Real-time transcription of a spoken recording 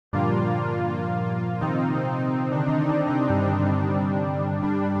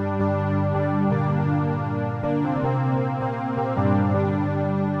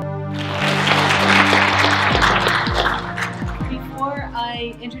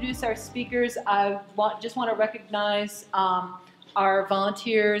introduce our speakers, I just want to recognize our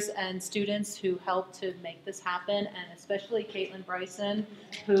volunteers and students who helped to make this happen, and especially Caitlin Bryson,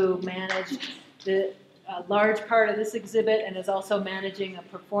 who managed the large part of this exhibit and is also managing a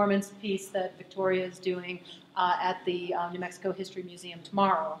performance piece that Victoria is doing at the New Mexico History Museum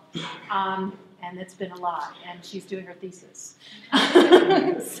tomorrow. And it's been a lot, and she's doing her thesis.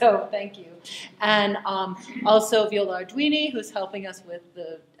 So thank you. And also Viola Arduini, who's helping us with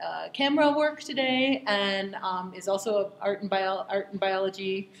the camera work today, and is also an art and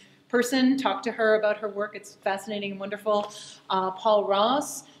biology person. Talk to her about her work. It's fascinating and wonderful. Paul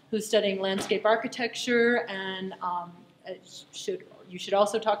Ross, who's studying landscape architecture, and you should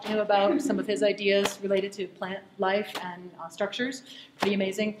also talk to him about some of his ideas related to plant life and structures. Pretty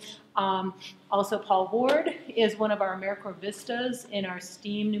amazing. Also, Paul Ward is one of our AmeriCorps Vistas in our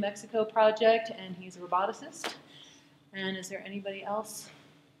STEAM New Mexico project, and he's a roboticist. And is there anybody else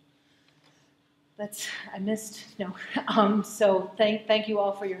that's I missed? No. So thank you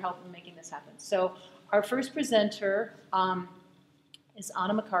all for your help in making this happen. So our first presenter is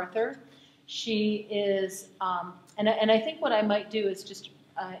Anna MacArthur. She is, and I think what I might do is just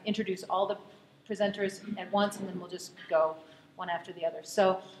introduce all the presenters at once, and then we'll just go one after the other.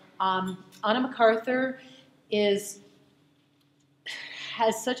 So Anna MacArthur has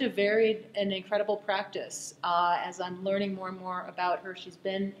such a varied and incredible practice. As I'm learning more and more about her, she's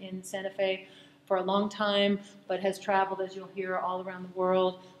been in Santa Fe for a long time, but has traveled, as you'll hear, all around the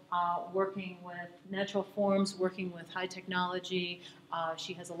world, working with natural forms, working with high technology.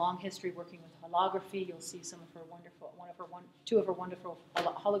 She has a long history working with holography. You'll see some of her wonderful, two of her wonderful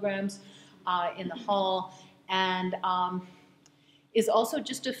holograms in the hall, and is also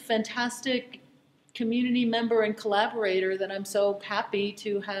just a fantastic community member and collaborator that I'm so happy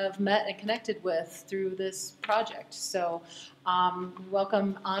to have met and connected with through this project. So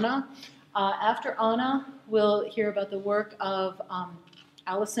welcome, Anna. After Anna, we'll hear about the work of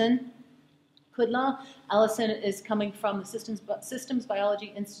Allison Kudla. Allison is coming from the Systems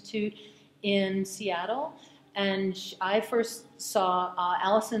Biology Institute in Seattle, and I first saw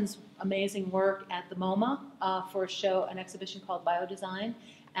Allison's amazing work at the MoMA for a show, an exhibition called Biodesign,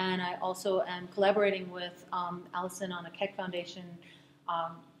 and I also am collaborating with Allison on a Keck Foundation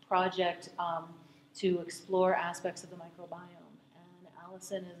project to explore aspects of the microbiome. And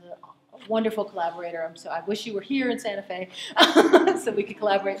Allison is a wonderful collaborator. So I wish you were here in Santa Fe so we could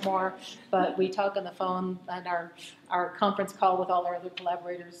collaborate more, but we talk on the phone and our conference call with all our other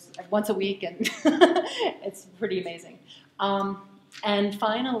collaborators once a week, and it's pretty amazing. And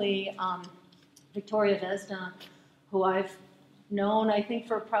finally, Victoria Vesna, who I've known, I think,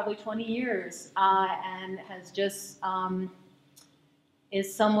 for probably 20 years, and has just,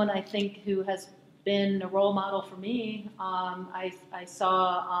 is someone, I think, who has been a role model for me. I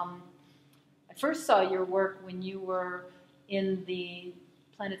first saw your work when you were in the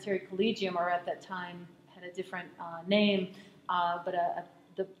Planetary Collegium, or at that time had a different name, but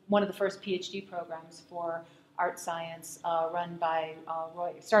one of the first PhD programs for art science started by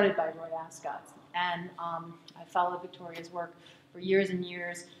Roy Ascott. And I followed Victoria's work for years and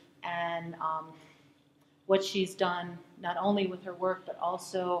years, and what she's done, not only with her work, but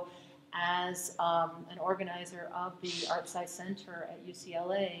also as an organizer of the Art Sci Center at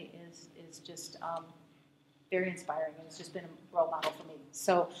UCLA is just very inspiring, and it's just been a role model for me.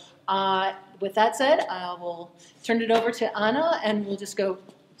 So with that said, I will turn it over to Anna, and we'll just go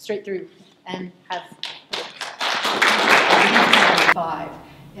straight through and have...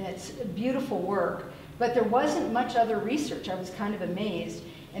 And it's beautiful work, but there wasn't much other research. I was kind of amazed.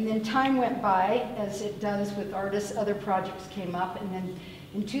 And then time went by, as it does with artists, other projects came up, and then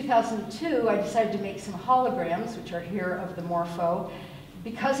in 2002, I decided to make some holograms, which are here of the morpho.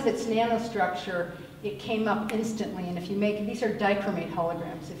 Because of its nanostructure, it came up instantly, and if you make, these are dichromate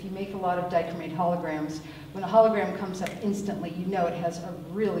holograms. If you make a lot of dichromate holograms, when a hologram comes up instantly, you know it has a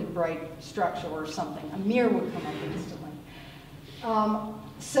really bright structure or something. A mirror would come up instantly.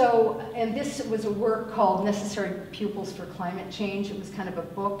 And this was a work called Necessary Pupils for Climate Change. It was kind of a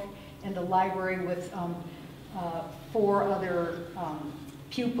book and a library with 4 other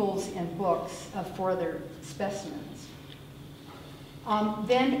pupils and books of 4 other specimens.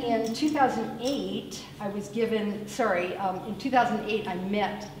 Then in 2008, I was given, in 2008 I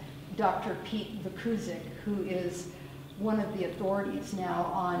met Dr. Pete Vikuzik, who is one of the authorities now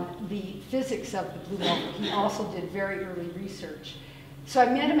on the physics of the blue morpho. He also did very early research. So I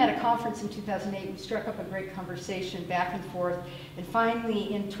met him at a conference in 2008. We struck up a great conversation back and forth. And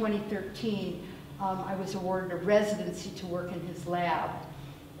finally, in 2013, I was awarded a residency to work in his lab.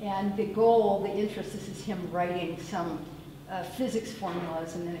 And the goal, the interest, this is him writing some physics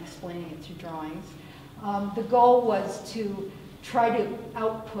formulas and then explaining it through drawings. The goal was to try to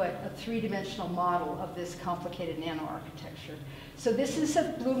output a three-dimensional model of this complicated nanoarchitecture. So this is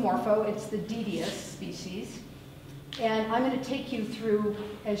a blue morpho. It's the Didius species. And I'm going to take you through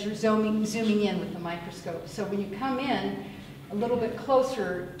as you're zooming in with the microscope. So when you come in a little bit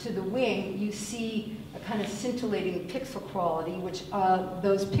closer to the wing, you see a kind of scintillating pixel quality, which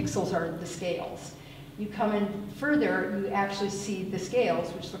those pixels are the scales. You come in further, you actually see the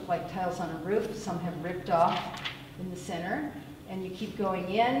scales, which look like tiles on a roof. Some have ripped off in the center. And you keep going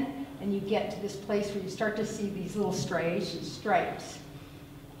in, and you get to this place where you start to see these little striations, stripes.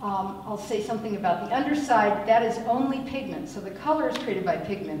 I'll say something about the underside. That is only pigment. So the color is created by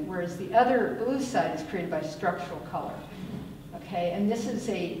pigment, whereas the other blue side is created by structural color. Okay, and this is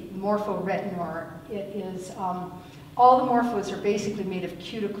a morphoretinor. It is, all the morphos are basically made of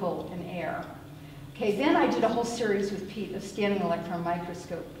cuticle and air. Okay, then I did a whole series with Pete of scanning electron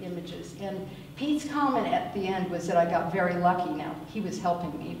microscope images. And Pete's comment at the end was that I got very lucky. Now, he was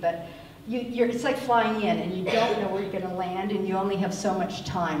helping me, but it's like flying in and you don't know where you're going to land and you only have so much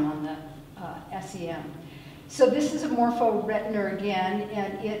time on the SEM. So this is a morphoretinor again,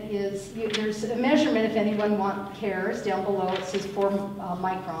 and it is, there's a measurement if anyone cares. Down below it says 4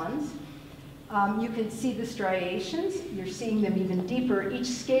 microns. You can see the striations. You're seeing them even deeper. Each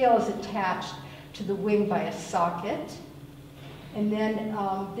scale is attached to the wing by a socket. And then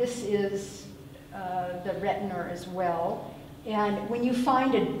this is the retinor as well. And when you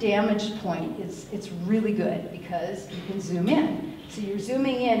find a damaged point, it's really good because you can zoom in. So you're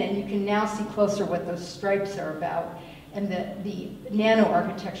zooming in and you can now see closer what those stripes are about. And the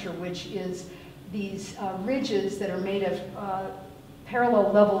nanoarchitecture, which is these ridges that are made of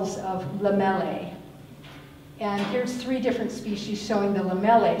parallel levels of lamellae. And here's 3 different species showing the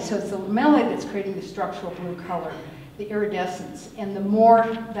lamellae. So it's the lamellae that's creating the structural blue color, the iridescence. And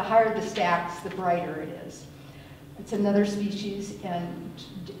the higher the stacks, the brighter it is. It's another species, and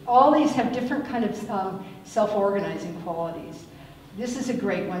all these have different kind of self-organizing qualities. This is a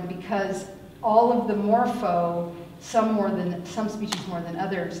great one because all of the morpho, some species more than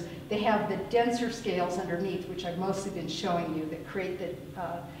others, they have the denser scales underneath, which I've mostly been showing you, that create the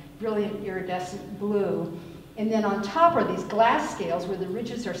brilliant iridescent blue. And then on top are these glass scales where the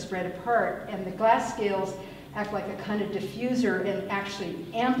ridges are spread apart, and the glass scales act like a kind of diffuser and actually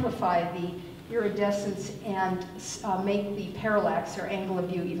amplify the iridescence and make the parallax or angle of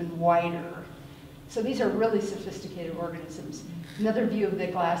view even wider. So these are really sophisticated organisms. Another view of the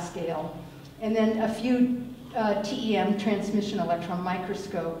glass scale. And then a few TEM, transmission electron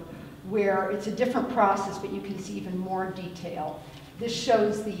microscope, where it's a different process, but you can see even more detail. This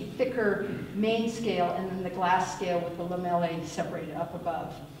shows the thicker main scale and then the glass scale with the lamellae separated up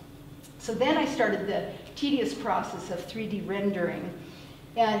above. So then I started the tedious process of 3D rendering.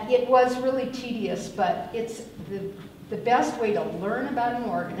 And it was really tedious, but it's the best way to learn about an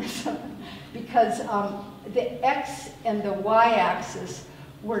organism because the X and the Y axis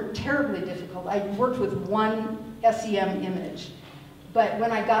were terribly difficult. I worked with one SEM image. But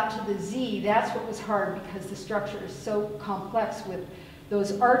when I got to the Z, that's what was hard because the structure is so complex with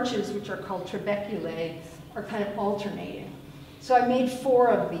those arches, which are called trabeculae, are kind of alternating. So I made 4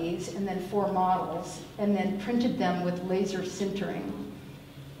 of these and then 4 models and then printed them with laser sintering.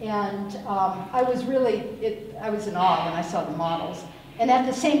 And I was in awe when I saw the models. And at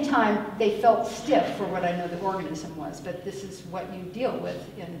the same time, they felt stiff for what I know the organism was, but this is what you deal with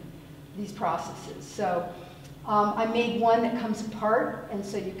in these processes. So I made one that comes apart, and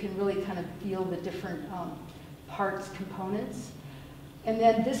so you can really kind of feel the different parts, components. And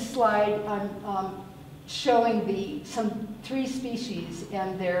then this slide, I'm showing some 3 species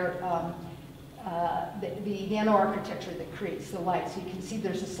and their the nanoarchitecture that creates the light. So you can see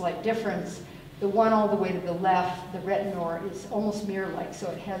there's a slight difference. The one all the way to the left, the retinor, is almost mirror-like, so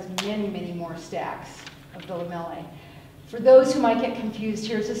it has many, many more stacks of the lamellae. For those who might get confused,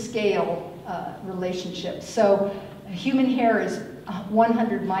 here's a scale relationship. So human hair is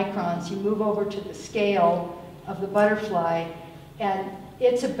 100 microns. You move over to the scale of the butterfly, and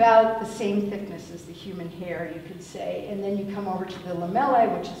it's about the same thickness as the human hair, you could say. And then you come over to the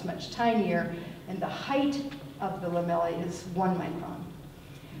lamellae, which is much tinier, and the height of the lamellae is 1 micron.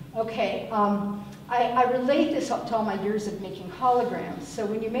 Okay, I relate this to all my years of making holograms. So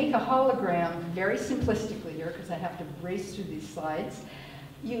when you make a hologram, very simplistically here, because I have to race through these slides,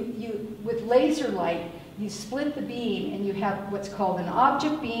 with laser light, you split the beam and you have what's called an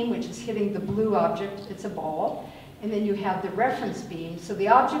object beam, which is hitting the blue object, it's a ball, and then you have the reference beam. So the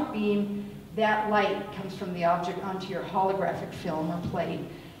object beam, that light comes from the object onto your holographic film or plate.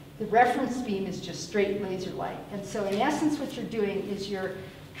 The reference beam is just straight laser light. And so in essence what you're doing is you're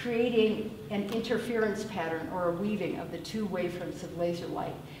creating an interference pattern or a weaving of the two wavefronts of laser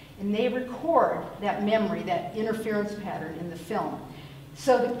light. And they record that memory, that interference pattern in the film.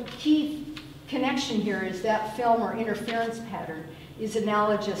 So the key connection here is that film or interference pattern is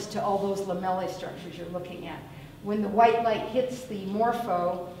analogous to all those lamellae structures you're looking at. When the white light hits the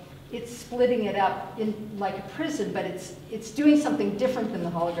morpho, it's splitting it up in like a prism, but it's doing something different than the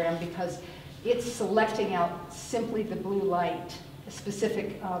hologram because it's selecting out simply the blue light, a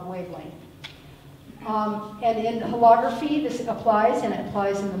specific wavelength. And in holography, this applies, and it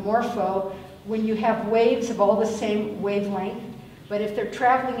applies in the morpho, when you have waves of all the same wavelength, but if they're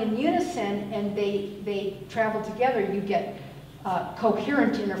traveling in unison and they travel together, you get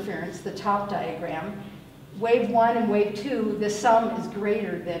coherent interference, the top diagram. Wave 1 and wave 2, the sum is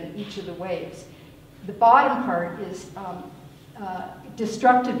greater than each of the waves. The bottom part is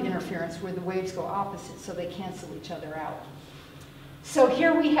destructive interference, where the waves go opposite, so they cancel each other out. So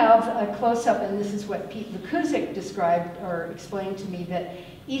here we have a close-up, and this is what Pete Lukusic described or explained to me, that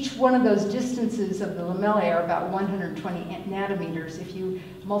each one of those distances of the lamellae are about 120 nanometers. If you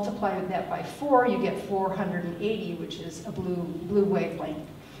multiply that by 4, you get 480, which is a blue wavelength.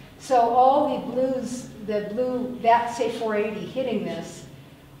 So all the blues, that say 480 hitting this,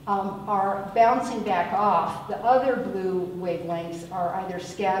 are bouncing back off. The other blue wavelengths are either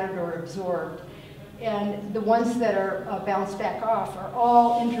scattered or absorbed. And the ones that are bounced back off are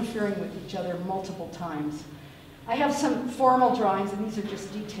all interfering with each other multiple times. I have some formal drawings, and these are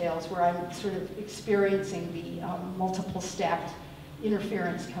just details where I'm sort of experiencing the multiple stacked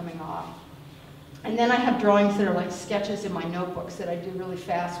interference coming off. And then I have drawings that are like sketches in my notebooks that I do really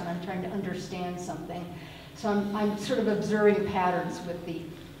fast when I'm trying to understand something. So I'm sort of observing patterns with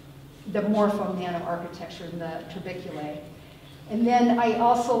the morpho nano architecture and the trabeculae. And then I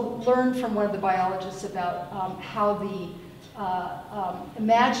also learned from one of the biologists about how the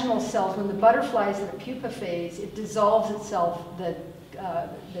imaginal cells, when the butterfly is in the pupa phase, it dissolves itself, the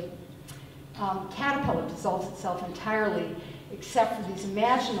caterpillar dissolves itself entirely, except for these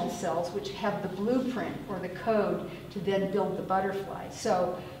imaginal cells, which have the blueprint or the code to then build the butterfly.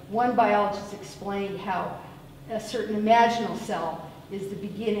 So one biologist explained how a certain imaginal cell is the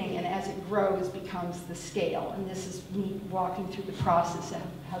beginning, and as it grows becomes the scale. And this is me walking through the process and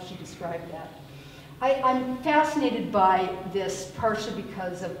how she described that. I'm fascinated by this partially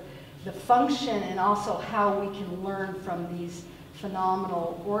because of the function and also how we can learn from these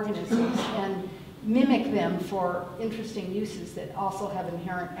phenomenal organisms and mimic them for interesting uses that also have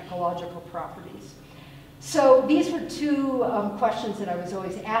inherent ecological properties. So these were two questions that I was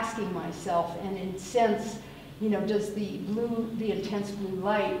always asking myself, and in a sense, you know, does the intense blue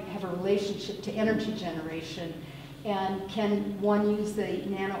light have a relationship to energy generation? And can one use the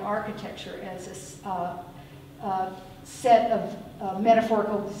nano architecture as a set of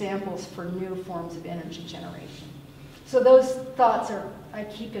metaphorical examples for new forms of energy generation? So those thoughts I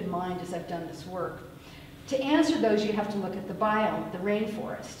keep in mind as I've done this work. To answer those, you have to look at the biome, the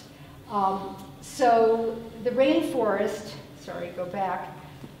rainforest. So the rainforest, sorry, go back.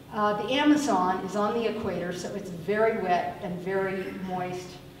 The Amazon is on the equator, so it's very wet and very moist,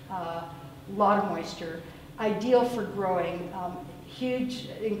 a lot of moisture. Ideal for growing, huge,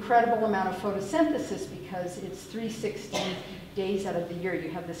 incredible amount of photosynthesis because it's 360 days out of the year. You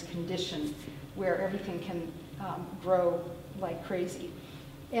have this condition where everything can grow like crazy.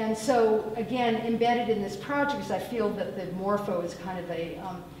 And so, again, embedded in this project is I feel that the morpho is kind of a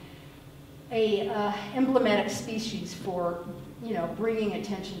emblematic species for, you know, bringing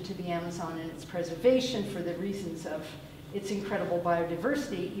attention to the Amazon and its preservation for the reasons of its incredible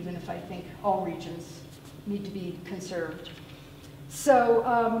biodiversity, even if I think all regions need to be conserved.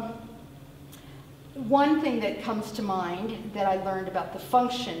 So one thing that comes to mind that I learned about the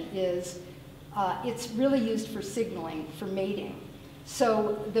function is it's really used for signaling, for mating.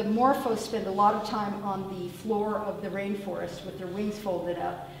 So the morphos spend a lot of time on the floor of the rainforest with their wings folded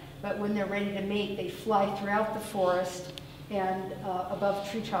up, but when they're ready to mate, they fly throughout the forest and above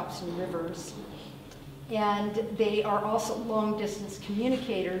tree tops and rivers. And they are also long-distance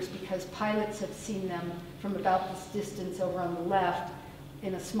communicators because pilots have seen them from about this distance over on the left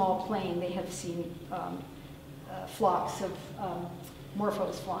in a small plane. They have seen flocks of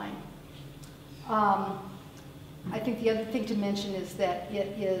morphos flying. I think the other thing to mention is that it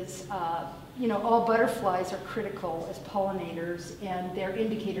is, you know, all butterflies are critical as pollinators, and they're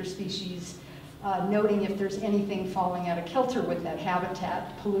indicator species, noting if there's anything falling out of kilter with that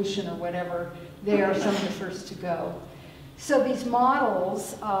habitat, pollution or whatever, they are some of the first to go. So these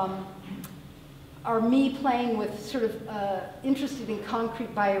models are me playing with sort of interested in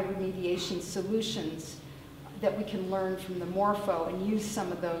concrete bioremediation solutions that we can learn from the morpho and use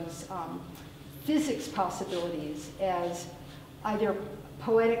some of those physics possibilities as either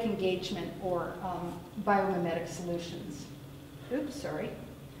poetic engagement or biomimetic solutions. Oops, sorry.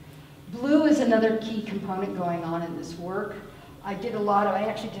 Blue is another key component going on in this work. I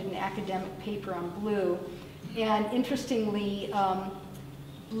actually did an academic paper on blue, and interestingly,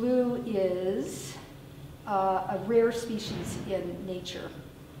 blue is a rare species in nature.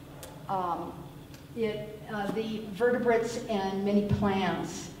 The vertebrates and many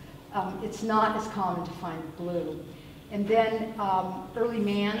plants, it's not as common to find blue. And then early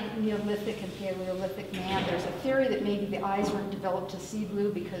man, Neolithic and Paleolithic man, there's a theory that maybe the eyes weren't developed to see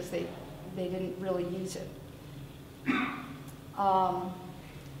blue because they didn't really use it. Let's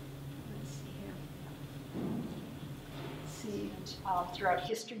see here. Let's see, throughout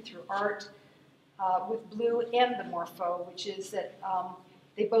history, through art, with blue and the morpho, which is that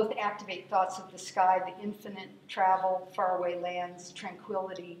they both activate thoughts of the sky, the infinite, travel, faraway lands,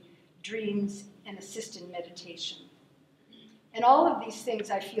 tranquility, dreams, and assist in meditation. And all of these things,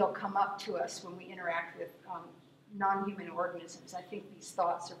 I feel, come up to us when we interact with non-human organisms. I think these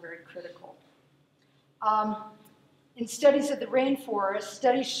thoughts are very critical. In studies of the rainforest,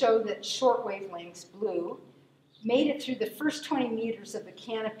 studies show that short wavelengths, blue, made it through the first 20 meters of the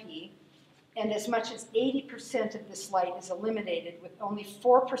canopy, and as much as 80% of this light is eliminated, with only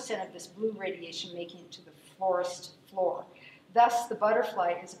 4% of this blue radiation making it to the forest floor. Thus, the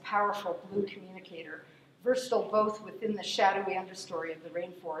butterfly is a powerful blue communicator, versatile both within the shadowy understory of the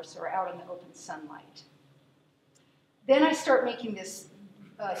rainforest or out in the open sunlight. Then I start making this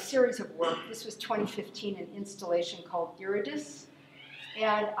series of work. This was 2015, an installation called Iridis.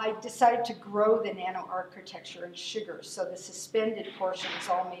 And I decided to grow the nanoarchitecture in sugar. So the suspended portion is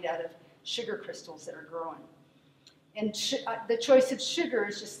all made out of sugar crystals that are growing. And the choice of sugar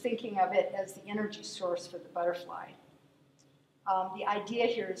is just thinking of it as the energy source for the butterfly. The idea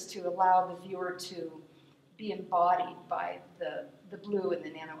here is to allow the viewer to be embodied by the blue and the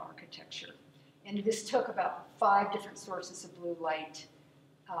nanoarchitecture. And this took about 5 different sources of blue light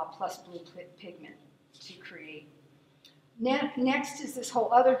plus blue pigment to create. Next is this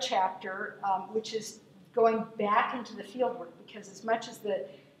whole other chapter, which is going back into the field work, because as much as the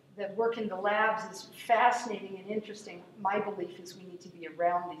work in the labs is fascinating and interesting, my belief is we need to be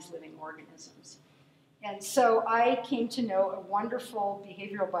around these living organisms. And so I came to know a wonderful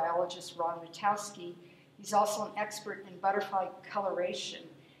behavioral biologist, Ron Rutowski. He's also an expert in butterfly coloration,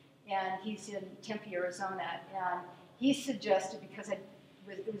 and he's in Tempe, Arizona. And he suggested, because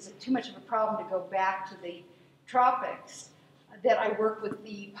it was too much of a problem to go back to the tropics, that I work with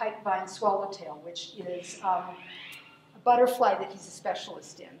the pipevine swallowtail, which is a butterfly that he's a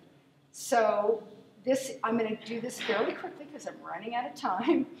specialist in. So I'm going to do this fairly quickly because I'm running out of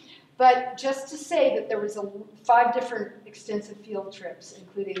time. But just to say that there was 5 different extensive field trips,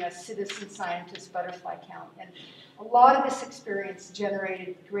 including a citizen scientist butterfly count. And a lot of this experience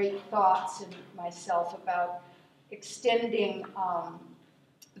generated great thoughts in myself about extending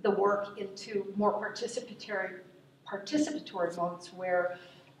the work into more participatory modes where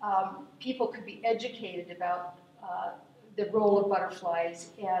people could be educated about the role of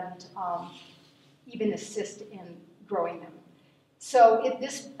butterflies and even assist in growing them. So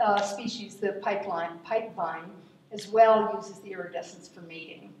this species, the pipevine, as well uses the iridescence for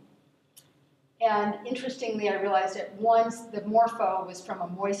mating. And interestingly, I realized that once the morpho was from a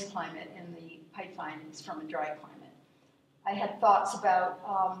moist climate and the pipevine is from a dry climate. I had thoughts about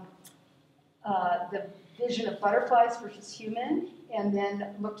the vision of butterflies versus human, and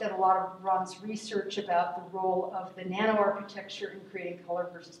then looked at a lot of Ron's research about the role of the nanoarchitecture in creating color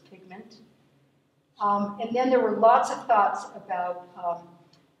versus pigment. And then there were lots of thoughts about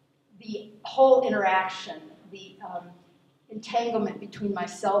the whole interaction, the entanglement between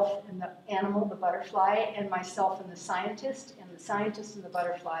myself and the animal, the butterfly, and myself and the scientist and the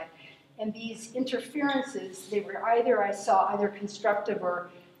butterfly. And these interferences, they were I saw either constructive or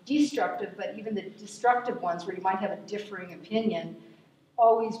destructive, but even the destructive ones where you might have a differing opinion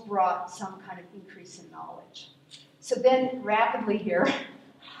always brought some kind of increase in knowledge. So then rapidly here,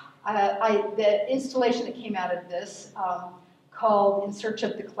 the installation that came out of this called In Search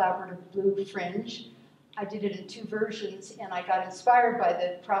of the Collaborative Blue Fringe. I did it in 2 versions, and I got inspired by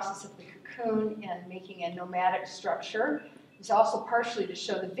the process of the cocoon and making a nomadic structure. It was also partially to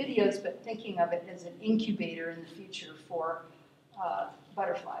show the videos, but thinking of it as an incubator in the future for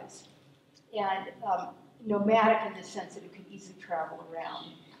butterflies. And nomadic in the sense that it could easily travel around.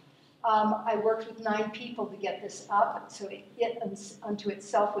 I worked with 9 people to get this up, so it unto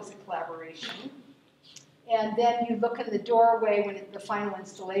itself was a collaboration. And then you look in the doorway when the final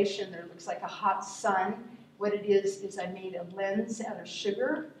installation, there looks like a hot sun. What it is I made a lens out of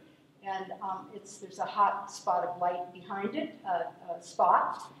sugar, and there's a hot spot of light behind it, a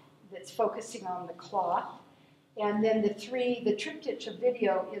spot that's focusing on the cloth. And then the triptych of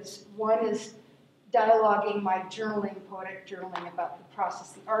video is, one is dialoguing my journaling, poetic journaling about the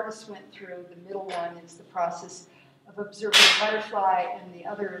process the artist went through. The middle one is the process of observing a butterfly, and the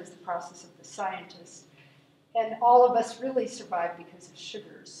other is the process of the scientist. And all of us really survive because of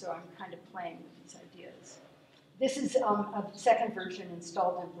sugars, so I'm kind of playing with these ideas. This is a second version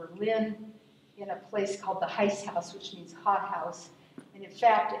installed in Berlin in a place called the Heiss House, which means hot house. And in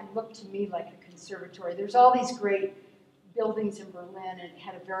fact, it looked to me like a conservatory. There's all these great buildings in Berlin, and it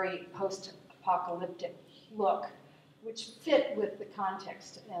had a very post-apocalyptic look, which fit with the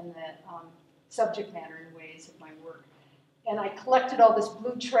context and the subject matter in ways of my work. And I collected all this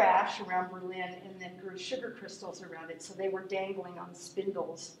blue trash around Berlin and then grew sugar crystals around it, so they were dangling on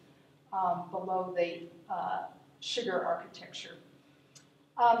spindles below the sugar architecture.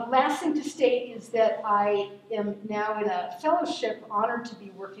 Last thing to state is that I am now in a fellowship, honored to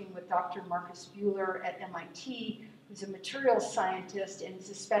be working with Dr. Marcus Buehler at MIT, who's a materials scientist and is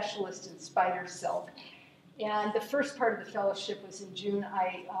a specialist in spider silk. And the first part of the fellowship was in June.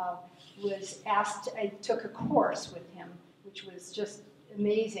 I took a course with him, which was just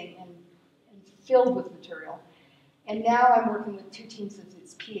amazing and filled with material. And now I'm working with two teams of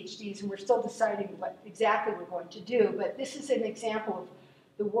his PhDs, and we're still deciding what exactly we're going to do. But this is an example of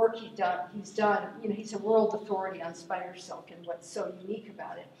the work he's done. You know, he's a world authority on spider silk and what's so unique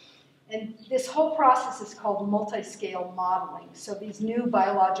about it. And this whole process is called multi-scale modeling. So these new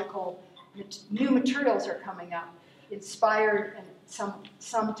new materials are coming up, inspired and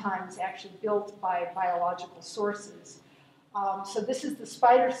sometimes actually built by biological sources. So this is the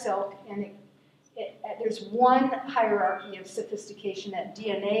spider silk, and there's one hierarchy of sophistication at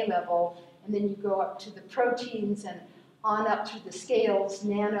DNA level, and then you go up to the proteins and on up through the scales,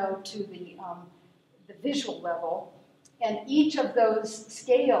 nano to the visual level. And each of those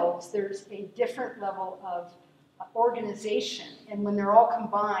scales, there's a different level of organization. And when they're all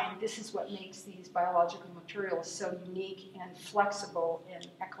combined, this is what makes these biological materials so unique and flexible and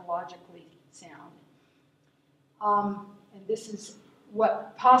ecologically sound. And this is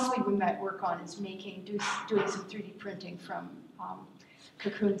what possibly we might work on, is doing some 3D printing from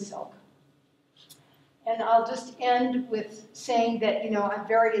cocoon silk. And I'll just end with saying that, you know, I'm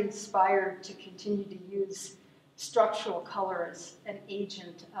very inspired to continue to use structural color as an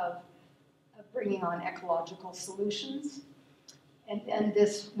agent of bringing on ecological solutions. And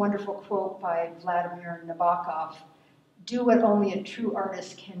this wonderful quote by Vladimir Nabokov: "Do what only a true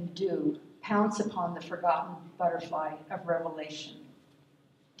artist can do, pounce upon the forgotten butterfly of revelation."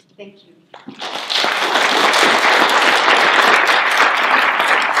 Thank you.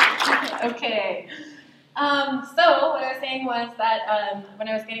 Okay. So what I was saying was that when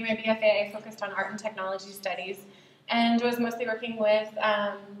I was getting my BFA, I focused on art and technology studies, and was mostly working with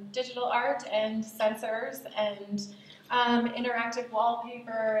digital art and sensors and interactive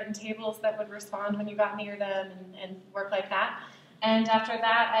wallpaper and tables that would respond when you got near them and work like that. And after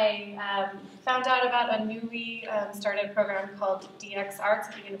that, I found out about a newly started program called DX Arts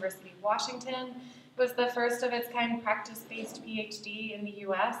at the University of Washington. It was the first of its kind practice-based PhD in the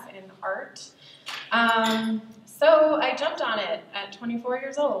US in art. So I jumped on it at 24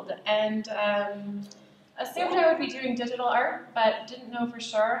 years old and assumed I would be doing digital art, but didn't know for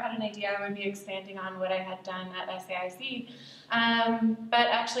sure. Had an idea I would be expanding on what I had done at SAIC, but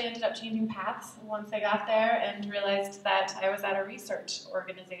actually ended up changing paths once I got there and realized that I was at a research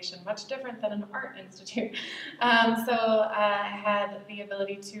organization, much different than an art institute. So I had the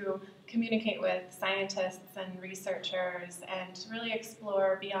ability to communicate with scientists and researchers and really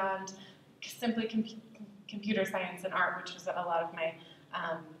explore beyond simply computer science and art, which was a lot of my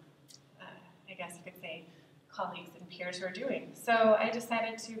I guess you could say, colleagues and peers who are doing. So I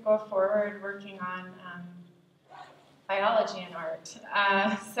decided to go forward working on biology and art.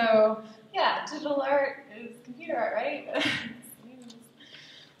 So yeah, digital art is computer art, right?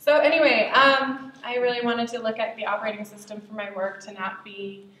 So anyway, I really wanted to look at the operating system for my work to not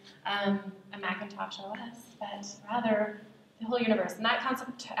be a Macintosh OS, but rather the whole universe. And that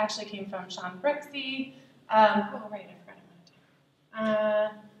concept actually came from Sean Brooksy. Oh, right, I forgot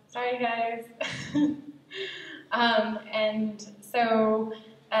about it. Sorry, guys. And so,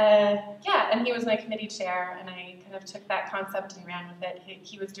 yeah, and he was my committee chair, and I kind of took that concept and ran with it.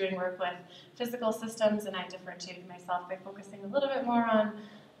 He was doing work with physical systems, and I differentiated myself by focusing a little bit more on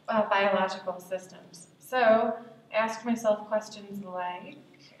biological systems. So I asked myself questions like,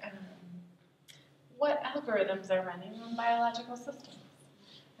 what algorithms are running on biological systems.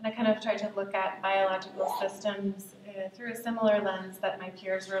 And I kind of tried to look at biological systems through a similar lens that my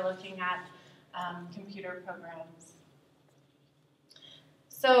peers were looking at computer programs.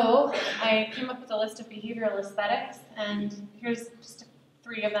 So I came up with a list of behavioral aesthetics, and here's just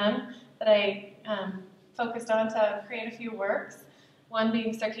 3 of them that I focused on to create a few works. One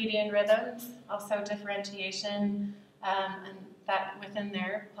being circadian rhythms, also differentiation, and that within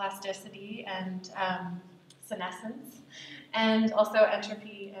there, plasticity and senescence, and also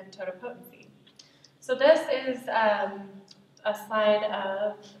entropy and totopotency. So this is a slide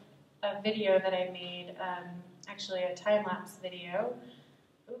of a video that I made, actually a time-lapse video.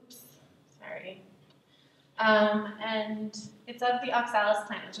 Oops, sorry. And it's of the oxalis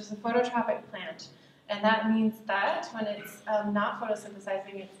plant, which is a phototropic plant. And that means that when it's not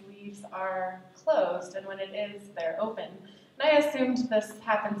photosynthesizing, its leaves are closed, and when it is, they're open. And I assumed this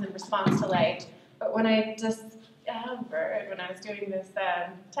happens in response to light, but when I discovered, when I was doing this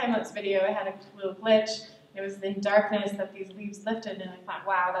time-lapse video, I had a little glitch. It was in darkness that these leaves lifted, and I thought,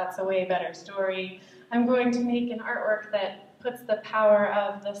 wow, that's a way better story. I'm going to make an artwork that puts the power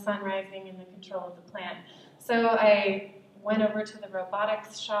of the sun rising in the control of the plant. So I went over to the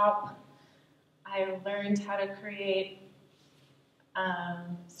robotics shop. I learned how to create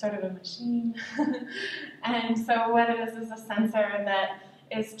sort of a machine. And so what it is a sensor that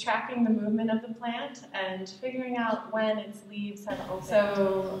is tracking the movement of the plant and figuring out when its leaves have opened.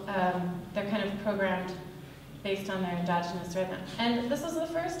 So they're kind of programmed based on their endogenous rhythm. And this was the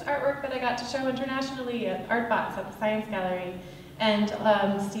first artwork that I got to show internationally at ArtBox at the Science Gallery. And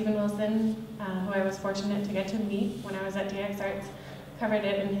Stephen Wilson, who I was fortunate to get to meet when I was at DX Arts, covered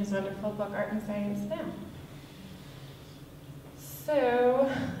it in his wonderful book, Art and Science Now. So,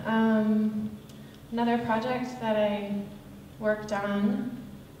 another project that I worked on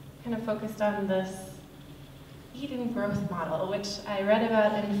kind of focused on this Eden growth model, which I read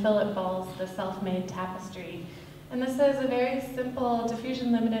about in Philip Ball's The Self-Made Tapestry. And this is a very simple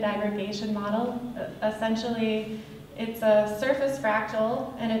diffusion limited aggregation model. Essentially, it's a surface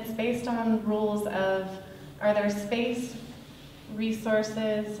fractal, and it's based on rules of, are there space,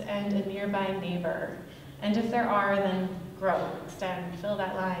 resources, and a nearby neighbor? And if there are, then grow, extend, fill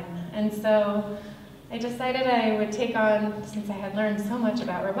that line. And so I decided I would take on, since I had learned so much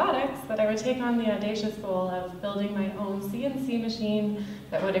about robotics, that I would take on the audacious goal of building my own CNC machine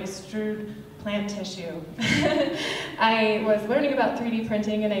that would extrude plant tissue. I was learning about 3D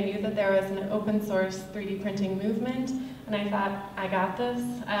printing, and I knew that there was an open source 3D printing movement, and I thought, I got this.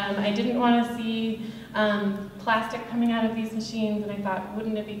 I didn't want to see plastic coming out of these machines, and I thought,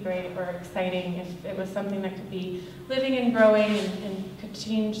 wouldn't it be great or exciting if it was something that could be living and growing and could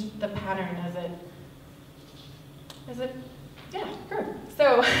change the pattern as it grew.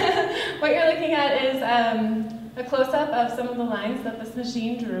 So what you're looking at is a close-up of some of the lines that this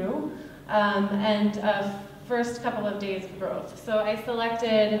machine drew, and a first couple of days of growth. So I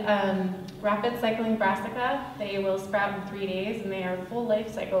selected rapid cycling brassica. They will sprout in 3 days, and their full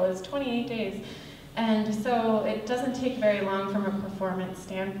life cycle is 28 days. And so it doesn't take very long from a performance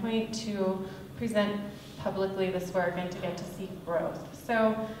standpoint to present publicly this work and to get to see growth.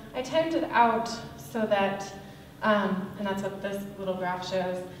 So I timed it out so that, and that's what this little graph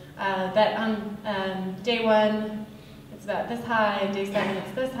shows, that on day 1, it's about this high, and day 7,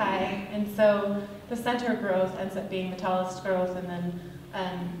 it's this high, and so the center growth ends up being the tallest growth, and then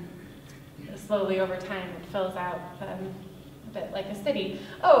slowly over time it fills out a bit like a city.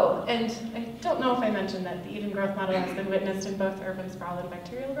 Oh, and I don't know if I mentioned that the Eden growth model has been witnessed in both urban sprawl and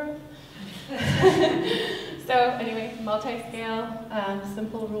bacterial growth. So anyway, multi-scale,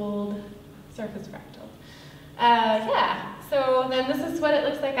 simple ruled surface fractal. Yeah, so then this is what it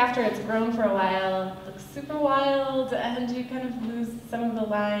looks like after it's grown for a while. It looks super wild, and you kind of lose some of the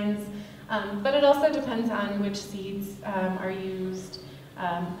lines. But it also depends on which seeds are used.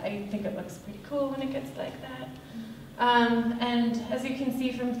 I think it looks pretty cool when it gets like that. And as you can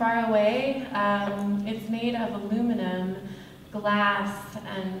see from far away, it's made of aluminum, glass,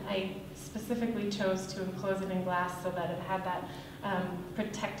 and I specifically chose to enclose it in glass so that it had that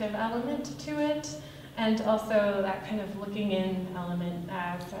protective element to it, and also that kind of looking in element.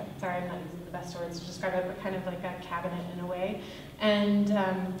 Sorry, I'm not using the best words to describe it, but kind of like a cabinet in a way. And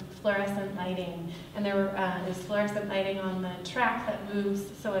fluorescent lighting. And there is fluorescent lighting on the track that moves,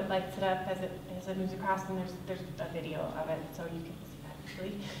 so it lights it up as it moves across, and there's a video of it, so you can see that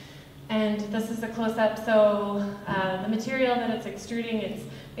actually. And this is a close-up, so the material that it's extruding, it's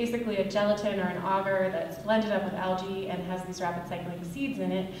basically a gelatin or an agar that's blended up with algae and has these rapid cycling seeds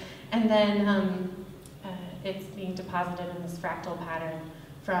in it, and then it's being deposited in this fractal pattern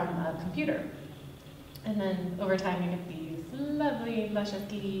from a computer. And then over time you get these lovely,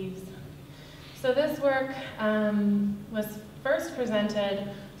 luscious leaves. So this work was first presented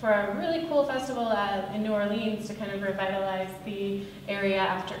for a really cool festival in New Orleans to kind of revitalize the area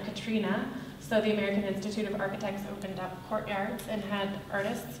after Katrina. So the American Institute of Architects opened up courtyards and had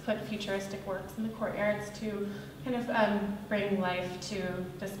artists put futuristic works in the courtyards to kind of bring life to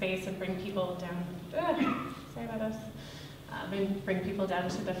the space and bring people down. Sorry about this. Bring people down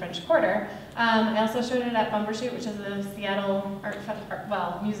to the French Quarter. I also showed it at Bumbershoot, which is a Seattle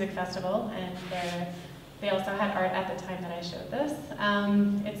music festival, and they also had art at the time that I showed this.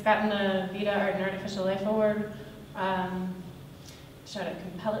 It's gotten a Vita Art and Artificial Life Award. Showed at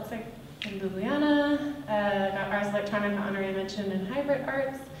Compellitzic in Ljubljana. Got Ars Electronica honorary mention in Hybrid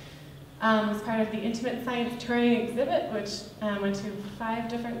Arts. Was part of the Intimate Science Touring exhibit, which went to 5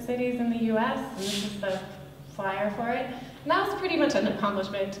 different cities in the US, and this is the flyer for it. And that was pretty much an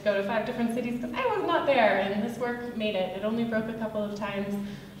accomplishment to go to 5 different cities, because I was not there, and this work made it. It only broke a couple of times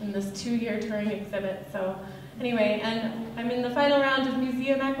in this 2-year touring exhibit. So anyway, and I'm in the final round of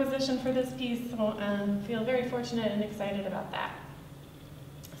museum acquisition for this piece, so feel very fortunate and excited about that.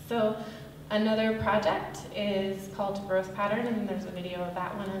 So another project is called Growth Pattern, and there's a video of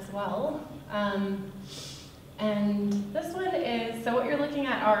that one as well. And this one is, so what you're looking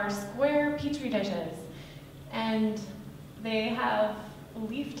at are square petri dishes, and they have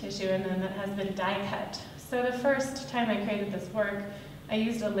leaf tissue in them that has been die cut. So the first time I created this work, I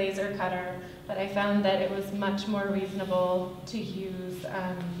used a laser cutter, but I found that it was much more reasonable to use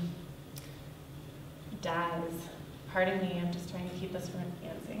dyes. Pardon me, I'm just trying to keep this from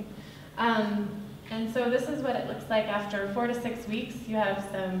advancing. And so this is what it looks like after 4 to 6 weeks. You have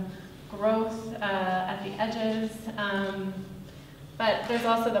some growth at the edges, but there's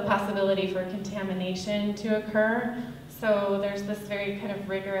also the possibility for contamination to occur. So there's this very kind of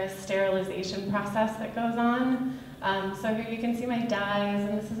rigorous sterilization process that goes on. So here you can see my dyes,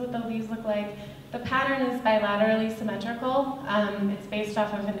 and this is what the leaves look like. The pattern is bilaterally symmetrical. It's based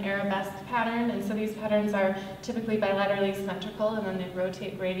off of an arabesque pattern, and so these patterns are typically bilaterally symmetrical, and then they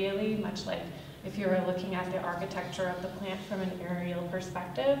rotate radially, much like if you were looking at the architecture of the plant from an aerial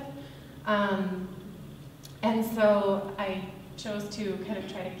perspective. And so I chose to kind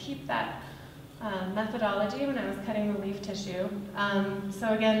of try to keep that methodology when I was cutting the leaf tissue.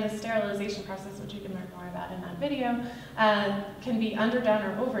 So again, the sterilization process, which you can learn more about in that video, can be underdone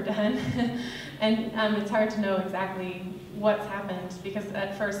or overdone. And it's hard to know exactly what's happened, because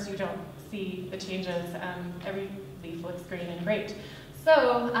at first you don't see the changes. Every leaf looks green and great.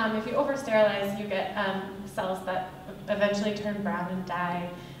 So if you over-sterilize, you get cells that eventually turn brown and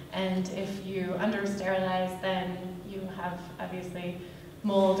die. And if you under-sterilize, then you have obviously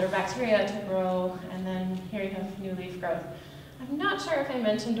mold or bacteria to grow, and then here you have new leaf growth. I'm not sure if I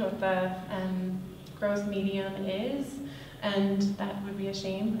mentioned what the growth medium is, and that would be a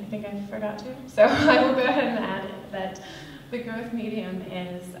shame. I think I forgot to. So I will go ahead and add it, that the growth medium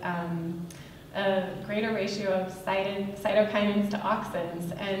is a greater ratio of cytokinins to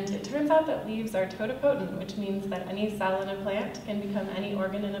auxins, and it turns out that leaves are totipotent, which means that any cell in a plant can become any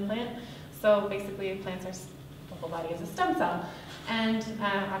organ in a plant. So basically, plants are, the whole body is a stem cell, and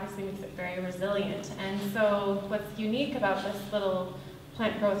obviously makes it very resilient. And so what's unique about this little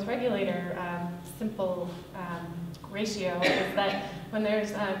plant growth regulator simple ratio is that when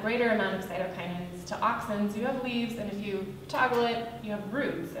there's a greater amount of cytokinins to auxins, you have leaves, and if you toggle it, you have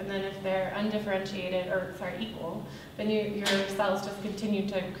roots. And then if they're undifferentiated, or sorry, equal, then your cells just continue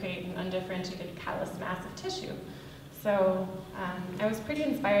to create an undifferentiated callous mass of tissue. So I was pretty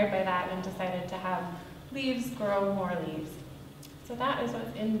inspired by that and decided to have leaves grow more leaves. So that is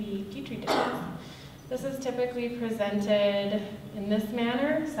what's in the petri dishes. This is typically presented in this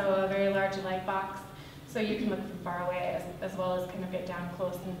manner, so a very large light box, so you can look from far away as well as kind of get down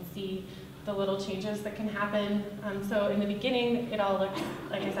close and see the little changes that can happen. So in the beginning, it all looks,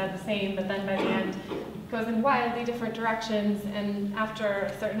 like I said, the same, but then by the end, it goes in wildly different directions, and after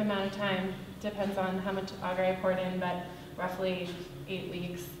a certain amount of time, depends on how much agar I poured in, but roughly 8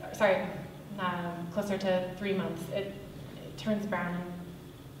 weeks, sorry, closer to 3 months, it turns brown and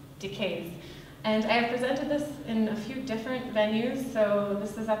decays. And I have presented this in a few different venues. So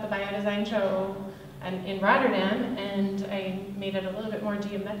this is at the Biodesign Show in Rotterdam, and I made it a little bit more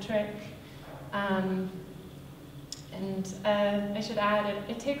geometric. And I should add,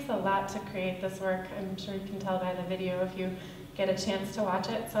 it takes a lot to create this work. I'm sure you can tell by the video if you get a chance to watch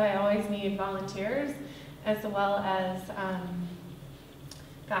it. So I always need volunteers, as well as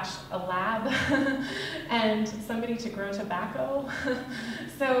a lab and somebody to grow tobacco.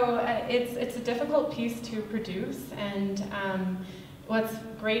 So it's a difficult piece to produce, and what's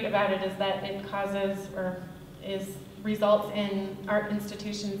great about it is that it causes results in art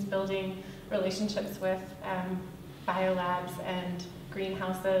institutions building relationships with biolabs and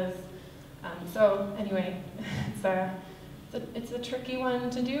greenhouses. So anyway, it's a tricky one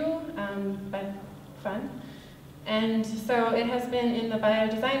to do, but fun. And so it has been in the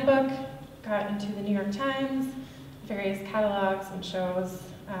biodesign book, got into the New York Times, various catalogs and shows,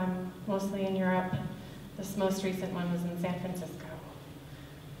 mostly in Europe. This most recent one was in San Francisco.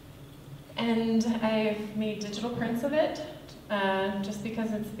 And I've made digital prints of it, just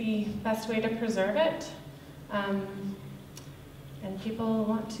because it's the best way to preserve it. And people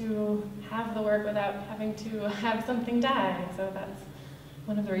want to have the work without having to have something die, so that's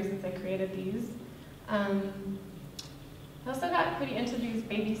one of the reasons I created these. I also got pretty into these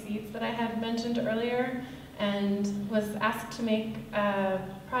baby seeds that I had mentioned earlier, and was asked to make a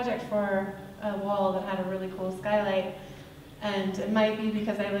project for a wall that had a really cool skylight. And it might be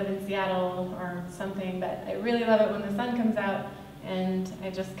because I live in Seattle or something, but I really love it when the sun comes out, and I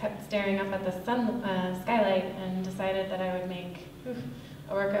just kept staring up at the skylight and decided that I would make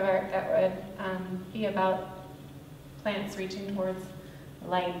a work of art that would be about plants reaching towards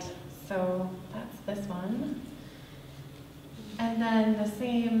light. So that's this one. And then the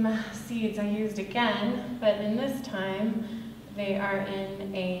same seeds I used again, but in this time they are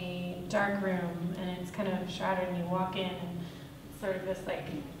in a dark room, and it's kind of shrouded, and you walk in, and it's sort of this like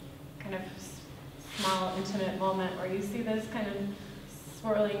kind of small intimate moment where you see this kind of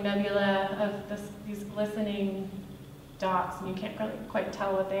swirling nebula of these glistening dots, and you can't really quite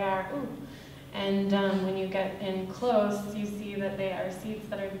tell what they are. Ooh. And when you get in close, you see that they are seeds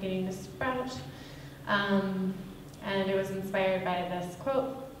that are beginning to sprout. And it was inspired by this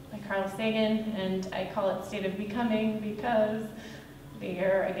quote by Carl Sagan, and I call it state of becoming because they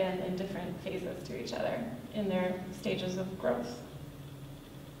are, again, in different phases to each other in their stages of growth.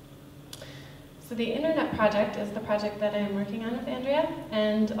 So the Internet Project is the project that I'm working on with Andrea,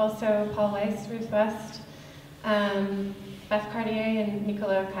 and also Paul Weiss, Ruth West, Beth Cartier, and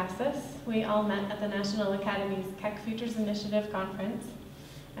Nicola Casas. We all met at the National Academy's Keck Futures Initiative conference,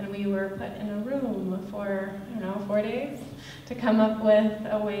 and we were put in a room for, I don't know, 4 days to come up with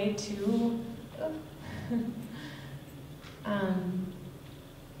a way to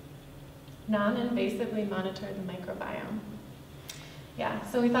non-invasively monitor the microbiome. Yeah,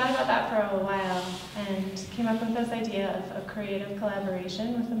 so we thought about that for a while and came up with this idea of a creative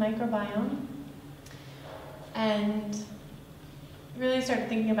collaboration with the microbiome, and really started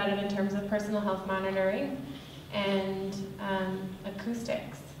thinking about it in terms of personal health monitoring and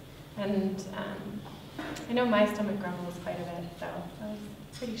acoustics. And I know my stomach grumbles quite a bit, so I was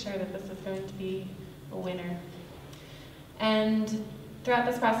pretty sure that this was going to be a winner. And throughout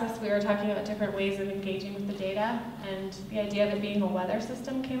this process, we were talking about different ways of engaging with the data, and the idea of it being a weather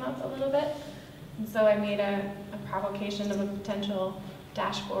system came up a little bit. And so I made a provocation of a potential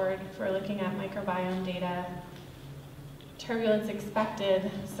dashboard for looking at microbiome data. Turbulence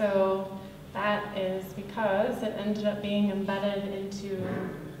expected, so that is because it ended up being embedded into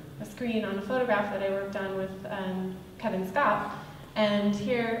a screen on a photograph that I worked on with Kevin Scott. And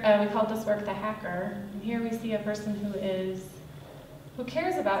here, we called this work The Hacker. And here we see a person who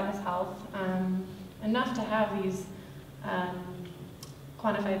cares about his health enough to have these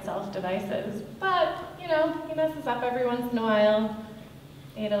quantified self devices, but you know, he messes up every once in a while,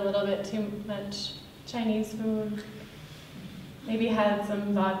 ate a little bit too much Chinese food, maybe had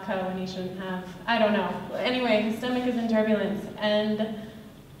some vodka when he shouldn't have, I don't know. Anyway, his stomach is in turbulence, and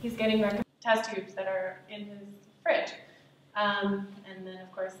he's getting test tubes that are in his fridge. And then,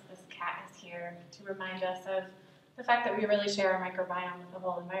 of course, this cat is here to remind us of the fact that we really share our microbiome with the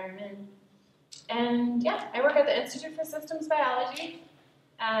whole environment. And yeah, I work at the Institute for Systems Biology.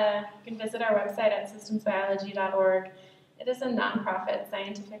 You can visit our website at systemsbiology.org. It is a nonprofit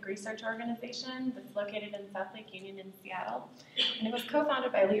scientific research organization that's located in South Lake Union in Seattle. And it was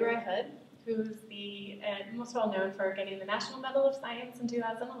co-founded by Leroy Hood, who's the most well known for getting the National Medal of Science in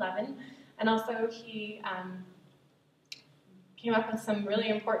 2011. And also he came up with some really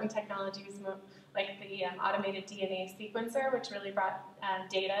important technologies like the automated DNA sequencer, which really brought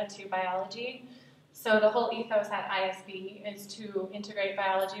data to biology. So the whole ethos at ISB is to integrate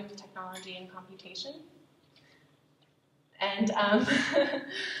biology with technology and computation. And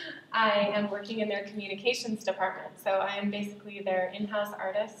I am working in their communications department. So I am basically their in-house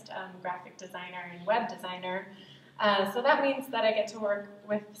artist, graphic designer, and web designer. So that means that I get to work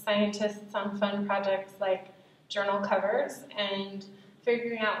with scientists on fun projects like journal covers and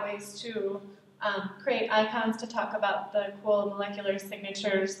figuring out ways to create icons to talk about the cool molecular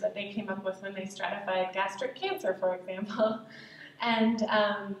signatures that they came up with when they stratified gastric cancer, for example. And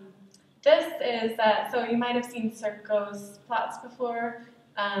this is, so you might have seen Circo's plots before.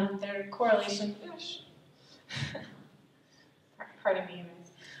 They're correlation, pardon me,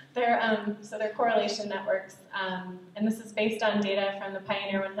 so they're correlation networks. And this is based on data from the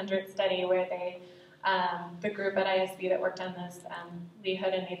Pioneer 100 study where they, the group at ISB that worked on this, Lee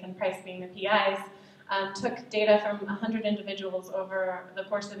Hood and Nathan Price being the PIs, took data from 100 individuals over the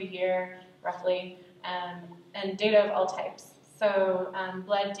course of a year, roughly, and data of all types. So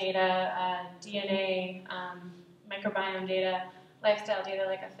blood data, DNA, microbiome data, lifestyle data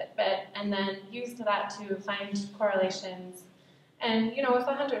like a Fitbit, and then used that to find correlations. And you know, with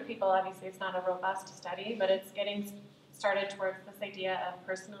 100 people, obviously it's not a robust study, but it's getting started towards this idea of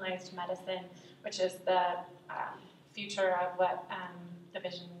personalized medicine, which is the future of what the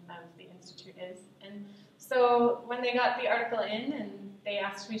vision of the Institute is. And so when they got the article in and they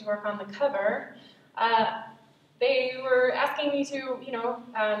asked me to work on the cover, they were asking me to, you know,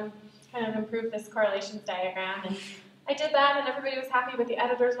 kind of improve this correlations diagram. And I did that, and everybody was happy, but the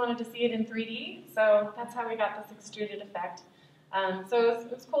editors wanted to see it in 3D, so that's how we got this extruded effect. So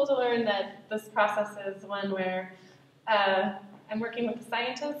it was cool to learn that this process is one where I'm working with the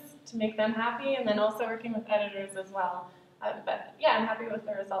scientists to make them happy, and then also working with editors as well. But yeah, I'm happy with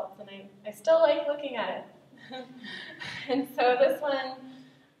the results, and I still like looking at it. And so this one,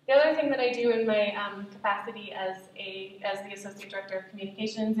 the other thing that I do in my capacity as the Associate Director of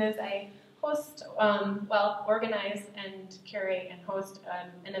Communications is I host, organize and curate and host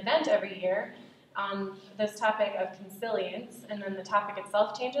an event every year on this topic of consilience, and then the topic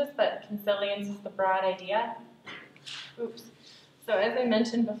itself changes, but consilience is the broad idea. Oops. So as I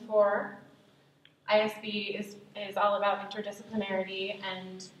mentioned before, ISB is all about interdisciplinarity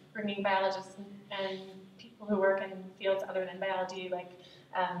and bringing biologists and people who work in fields other than biology, like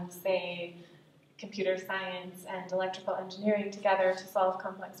say computer science and electrical engineering together to solve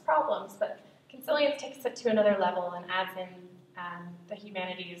complex problems. But consilience takes it to another level and adds in the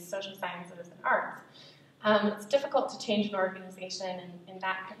humanities, social sciences, and arts. It's difficult to change an organization in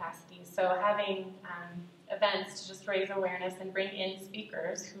that capacity, so having events to just raise awareness and bring in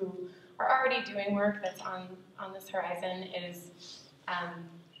speakers who are already doing work that's on this horizon is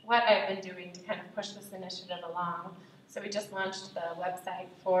what I've been doing to kind of push this initiative along. So we just launched the website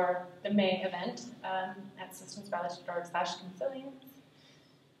for the May event at systemsbiology.org/consilience.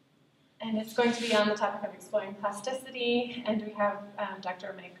 And it's going to be on the topic of exploring plasticity, and we have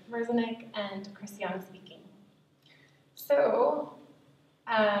Dr. Mike Merzenik and Chris Young speaking. So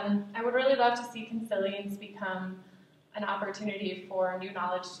I would really love to see consilience become an opportunity for new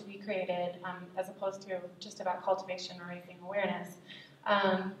knowledge to be created as opposed to just about cultivation or raising awareness.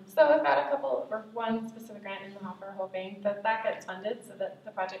 So I've got one specific grant in the hopper, hoping that gets funded so that the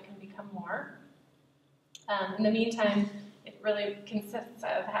project can become more. In the meantime, it really consists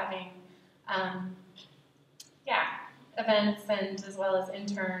of having events and as well as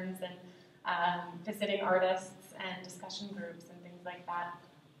interns and visiting artists and discussion groups and things like that.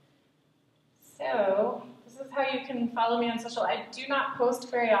 So this is how you can follow me on social. I do not post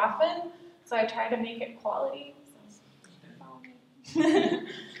very often, so I try to make it quality. So follow me.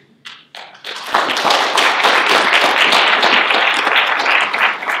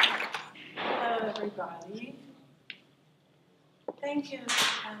 Hello, everybody. Thank you,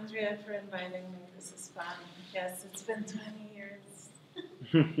 Andrea, for inviting me. This is fun. Yes, it's been 20 years.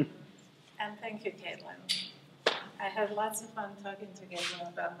 And thank you, Caitlin. I had lots of fun talking to Caitlin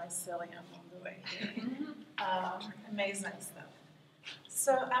about mycelium on the way here. Amazing stuff.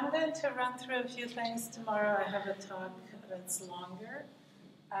 So I'm going to run through a few things tomorrow. I have a talk that's longer.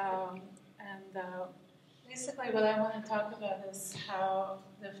 Basically what I want to talk about is how